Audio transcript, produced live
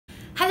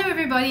Hello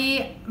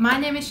everybody, my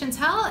name is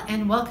Chantel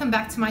and welcome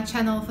back to my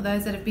channel for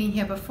those that have been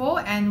here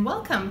before, and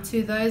welcome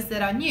to those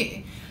that are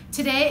new.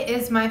 Today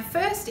is my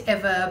first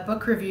ever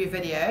book review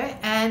video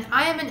and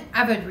I am an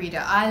avid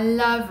reader. I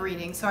love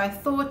reading, so I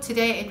thought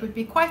today it would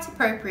be quite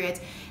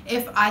appropriate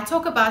if I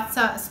talk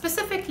about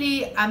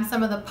specifically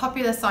some of the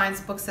popular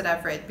science books that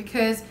I've read,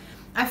 because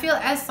I feel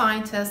as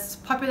scientists,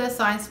 popular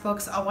science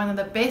books are one of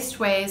the best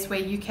ways where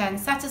you can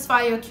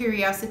satisfy your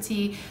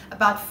curiosity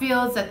about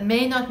fields that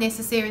may not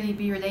necessarily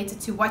be related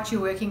to what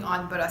you're working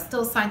on, but are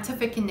still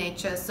scientific in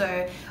nature,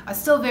 so are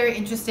still very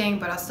interesting,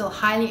 but are still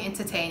highly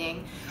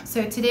entertaining.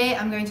 So today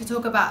I'm going to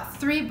talk about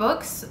 3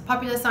 books,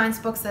 popular science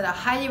books that I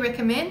highly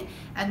recommend,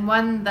 and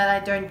one that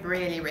I don't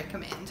really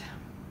recommend.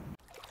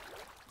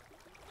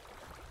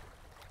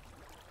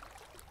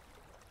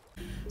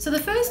 So the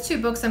first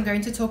 2 books I'm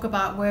going to talk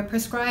about were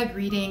prescribed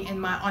reading in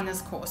my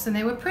honors course, and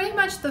they were pretty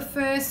much the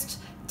first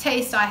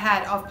taste I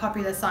had of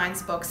popular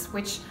science books,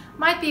 which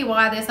might be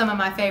why they're some of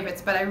my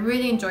favorites, but I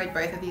really enjoyed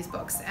both of these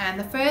books. And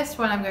the first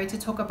one I'm going to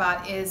talk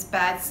about is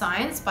Bad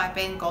Science by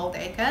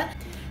Goldacre.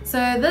 So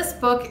this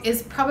book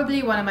is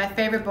probably one of my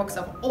favorite books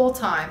of all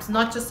times,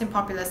 not just in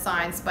popular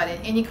science, but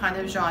in any kind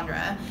of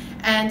genre.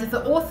 And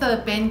the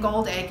author,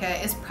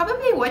 Goldacre, is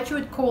probably what you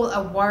would call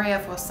a warrior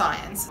for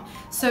science.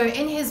 So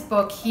in his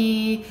book,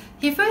 he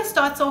first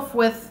starts off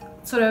with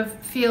sort of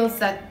fields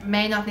that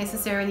may not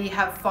necessarily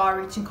have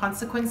far-reaching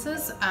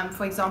consequences.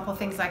 For example,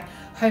 things like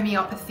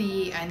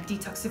homeopathy and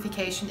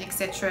detoxification,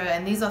 etc.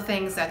 And these are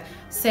things that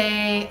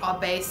say are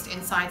based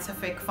in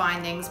scientific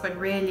findings, but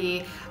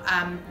really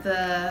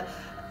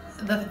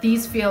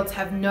these fields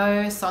have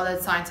no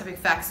solid scientific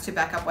facts to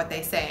back up what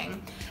they're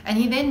saying. And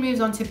he then moves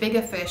on to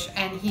bigger fish,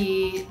 and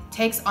he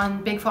takes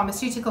on big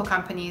pharmaceutical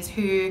companies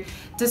who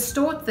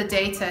distort the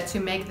data to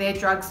make their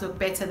drugs look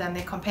better than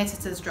their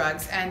competitors'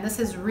 drugs. And this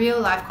has real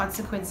life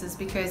consequences,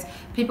 because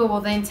people will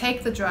then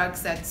take the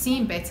drugs that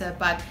seem better,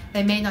 but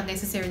they may not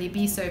necessarily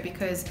be so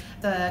because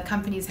the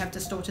companies have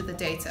distorted the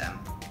data.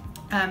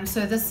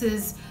 So this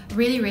is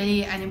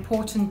really an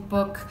important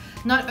book,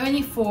 not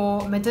only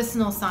for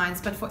medicinal science,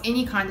 but for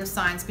any kind of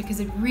science, because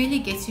it really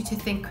gets you to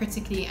think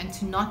critically and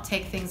to not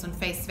take things on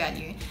face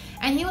value.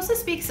 And he also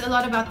speaks a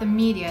lot about the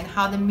media and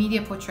how the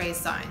media portrays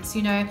science.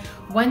 You know,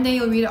 one day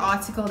you'll read an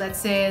article that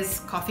says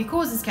coffee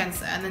causes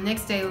cancer, and the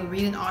next day you'll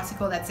read an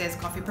article that says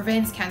coffee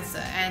prevents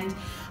cancer. And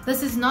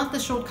this is not the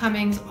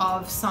shortcomings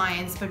of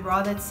science, but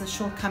rather it's the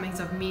shortcomings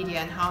of media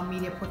and how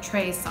media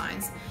portrays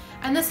science.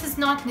 And this is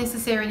not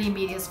necessarily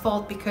media's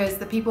fault, because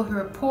the people who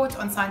report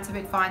on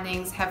scientific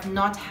findings have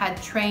not had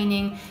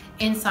training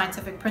in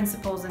scientific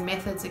principles and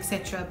methods,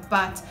 etc.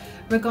 But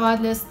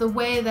regardless, the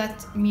way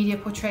that media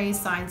portrays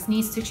science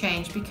needs to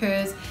change,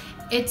 because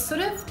it sort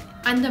of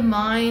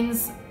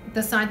undermines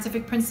the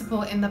scientific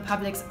principle in the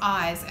public's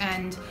eyes.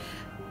 And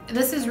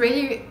this is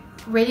really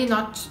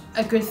not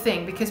a good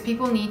thing, because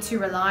people need to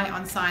rely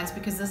on science,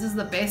 because this is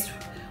the best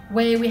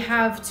way we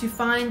have to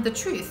find the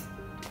truth.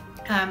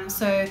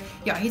 So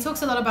yeah, he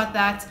talks a lot about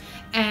that,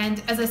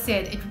 and as I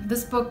said,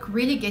 this book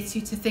really gets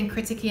you to think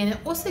critically, and it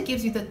also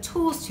gives you the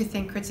tools to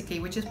think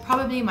critically, which is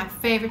probably my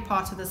favorite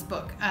part of this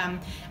book.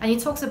 And he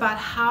talks about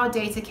how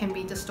data can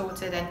be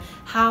distorted and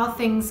how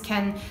things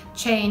can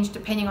change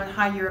depending on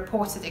how you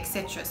report it,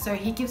 etc. So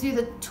he gives you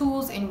the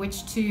tools in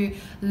which to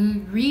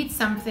read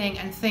something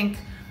and think,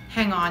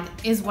 hang on,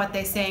 is what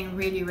they're saying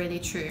really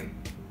true?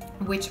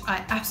 Which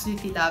I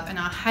absolutely love, and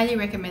I highly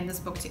recommend this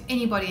book to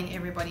anybody and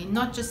everybody,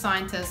 not just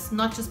scientists,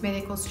 not just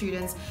medical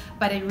students,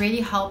 but it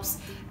really helps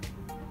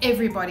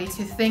everybody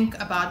to think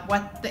about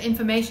what the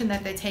information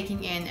that they're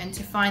taking in and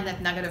to find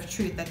that nugget of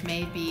truth that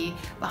may be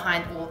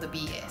behind all the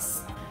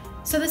BS.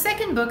 So the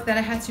second book that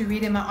I had to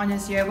read in my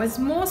honors year was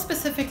more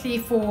specifically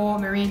for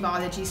marine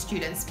biology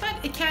students, but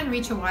it can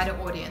reach a wider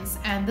audience,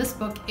 and this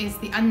book is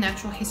The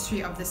Unnatural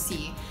History of the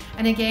Sea.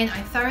 And again,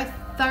 I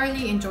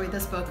thoroughly enjoyed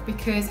this book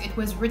because it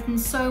was written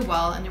so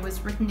well, and it was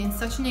written in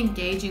such an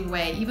engaging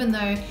way, even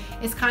though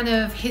it's kind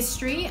of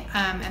history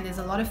and there's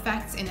a lot of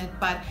facts in it,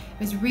 but it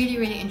was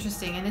really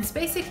interesting. And it's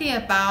basically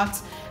about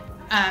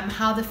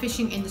how the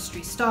fishing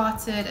industry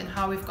started and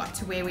how we've got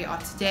to where we are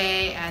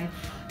today, and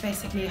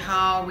basically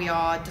how we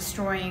are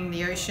destroying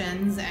the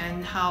oceans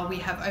and how we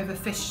have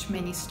overfished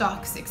many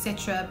stocks,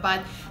 etc.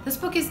 But this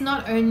book is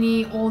not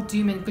only all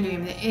doom and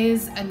gloom, there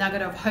is a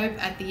nugget of hope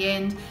at the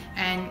end,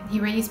 and he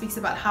really speaks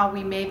about how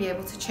we may be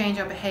able to change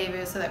our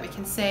behavior so that we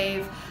can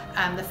save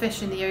the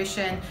fish in the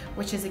ocean,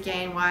 which is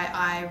again why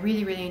I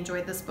really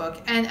enjoyed this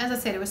book. And as I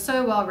said, it was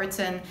so well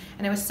written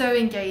and it was so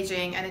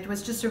engaging, and it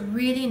was just a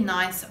really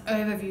nice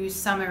overview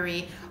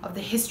summary of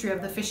the history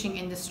of the fishing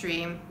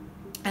industry.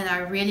 And I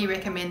really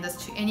recommend this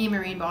to any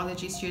marine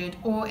biology student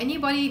or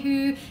anybody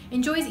who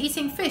enjoys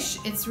eating fish.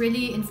 It's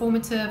really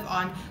informative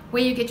on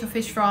where you get your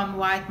fish from,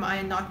 why it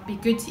might not be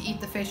good to eat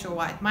the fish or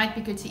why it might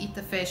be good to eat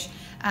the fish.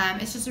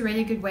 It's just a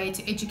really good way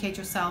to educate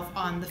yourself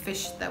on the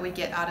fish that we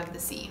get out of the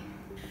sea.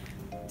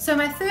 So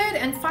my third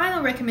and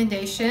final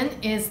recommendation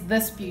is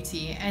this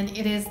beauty, and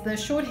it is The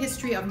Short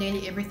History of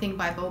Nearly Everything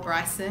by Bill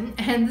Bryson.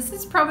 And this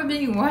is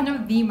probably one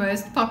of the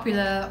most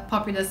popular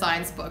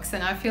science books,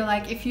 and I feel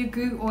like if you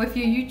Google or if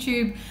you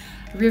YouTube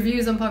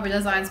reviews on popular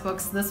science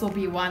books, this will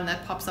be one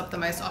that pops up the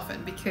most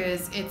often,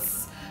 because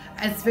it's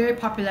very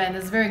popular, and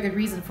there's a very good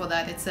reason for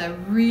that. It's a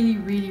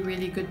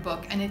really good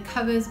book, and it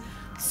covers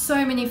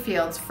so many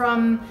fields,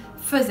 from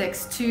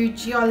physics to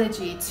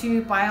geology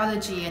to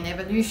biology and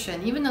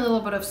evolution, even a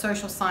little bit of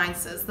social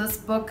sciences. This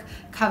book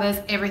covers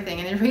everything,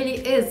 and it really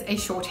is a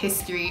short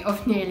history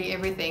of nearly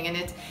everything. And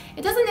it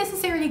doesn't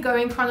necessarily go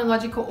in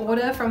chronological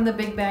order from the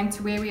Big Bang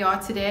to where we are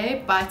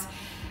today, but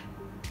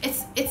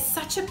it's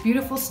such a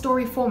beautiful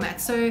story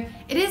format. So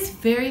it is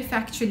very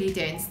factually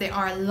dense. There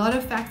are a lot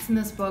of facts in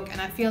this book,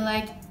 and I feel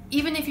like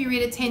even if you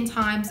read it 10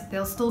 times,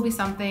 there'll still be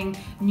something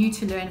new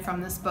to learn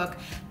from this book.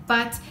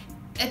 But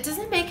it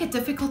doesn't make it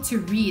difficult to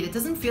read. It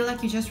doesn't feel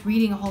like you're just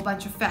reading a whole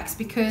bunch of facts,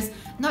 because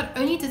not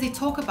only does he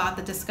talk about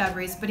the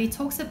discoveries, but he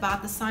talks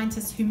about the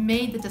scientists who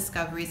made the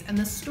discoveries and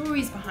the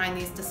stories behind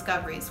these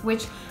discoveries,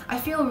 which I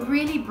feel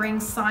really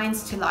brings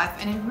science to life,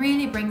 and it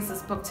really brings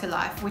this book to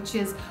life, which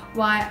is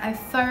why I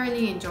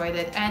thoroughly enjoyed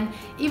it. And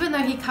even though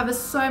he covers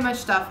so much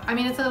stuff, I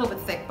mean, it's a little bit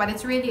thick, but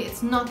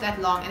it's not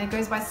that long, and it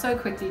goes by so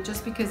quickly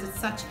just because it's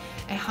such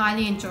a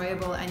highly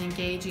enjoyable and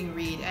engaging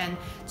read. And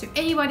to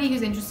anybody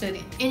who's interested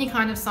in any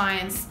kind of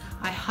science,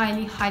 I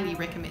highly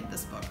recommend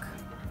this book.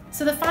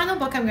 So the final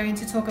book I'm going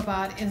to talk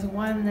about is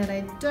one that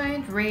I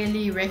don't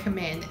really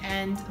recommend,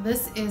 and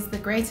this is The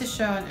Greatest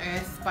Show on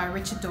Earth by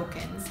Richard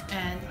Dawkins.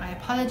 And I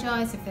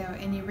apologize if there are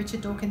any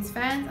Richard Dawkins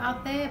fans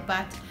out there,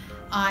 but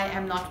I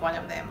am not one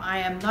of them. I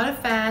am not a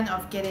fan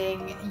of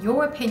getting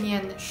your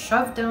opinion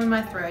shoved down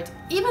my throat.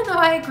 Even though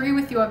I agree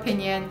with your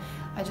opinion,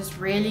 I just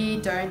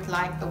really don't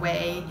like the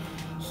way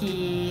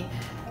he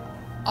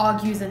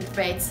argues and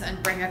debates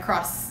and brings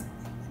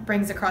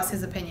across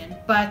his opinion.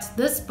 But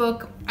this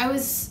book, I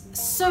was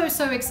so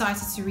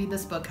excited to read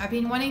this book. I've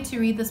been wanting to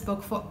read this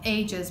book for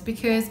ages,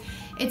 because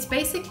it's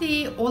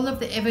basically all of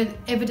the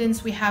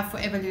evidence we have for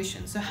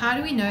evolution. So how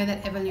do we know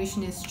that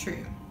evolution is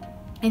true?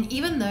 And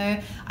even though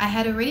I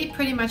had already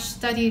pretty much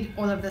studied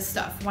all of this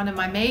stuff, one of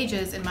my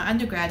majors in my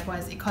undergrad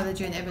was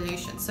ecology and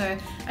evolution, so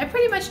I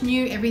pretty much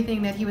knew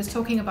everything that he was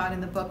talking about in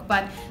the book.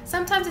 But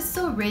sometimes it's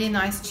still really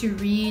nice to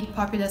read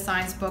popular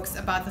science books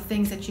about the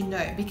things that you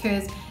know,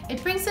 because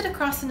it brings it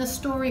across in a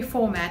story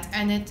format,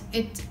 and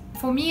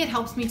for me, it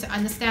helps me to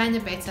understand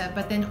it better,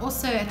 but then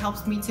also it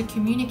helps me to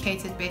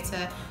communicate it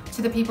better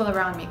to the people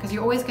around me, because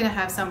you're always going to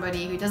have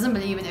somebody who doesn't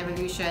believe in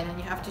evolution, and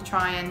you have to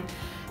try and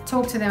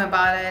talk to them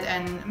about it,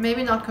 and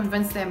maybe not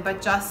convince them,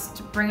 but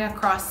just bring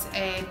across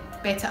a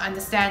better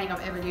understanding of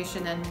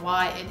evolution and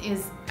why it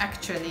is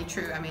actually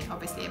true. I mean,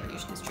 obviously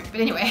evolution is true, but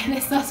anyway,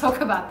 let's not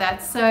talk about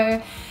that.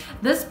 So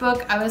this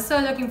book, I was so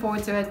looking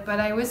forward to it, but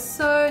I was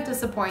so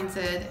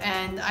disappointed,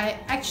 and I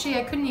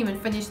couldn't even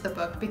finish the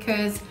book,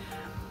 because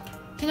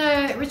you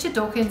know, Richard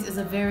Dawkins is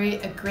a very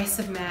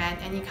aggressive man,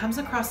 and he comes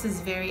across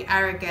as very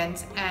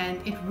arrogant, and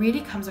it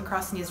really comes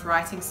across in his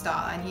writing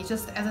style. And he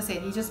just, as I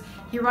said,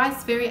 he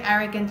writes very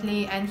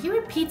arrogantly, and he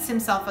repeats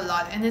himself a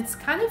lot, and it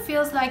kind of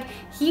feels like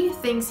he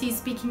thinks he's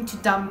speaking to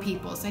dumb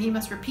people, so he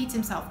must repeat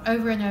himself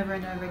over and over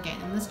and over again.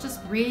 And this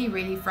just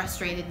really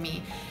frustrated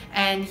me.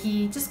 And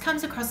he just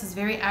comes across as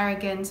very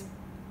arrogant.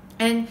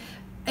 And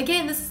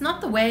again, this is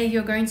not the way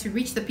you're going to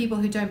reach the people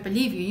who don't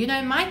believe you. You know,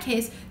 in my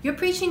case, you're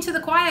preaching to the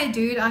choir,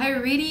 dude. I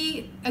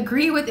really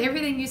agree with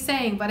everything you're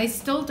saying, but I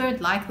still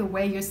don't like the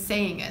way you're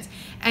saying it.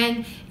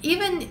 And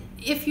even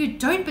if you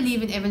don't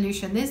believe in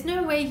evolution, there's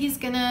no way he's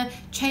gonna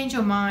change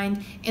your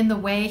mind in the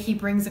way he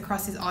brings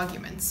across his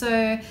argument.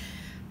 So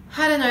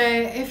I don't know,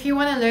 if you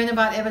want to learn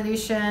about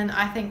evolution,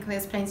 I think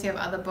there's plenty of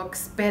other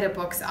books, better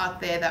books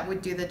out there that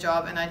would do the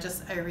job. And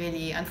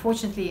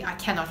unfortunately, I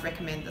cannot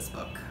recommend this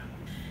book.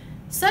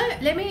 So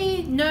let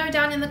me know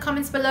down in the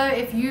comments below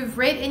if you've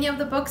read any of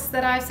the books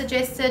that I've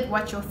suggested,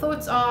 what your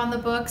thoughts are on the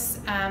books.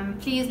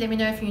 Please let me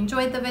know if you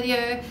enjoyed the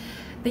video.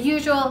 The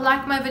usual,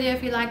 like my video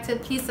if you liked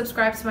it, please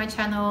subscribe to my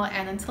channel,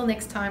 and until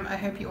next time, I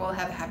hope you all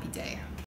have a happy day.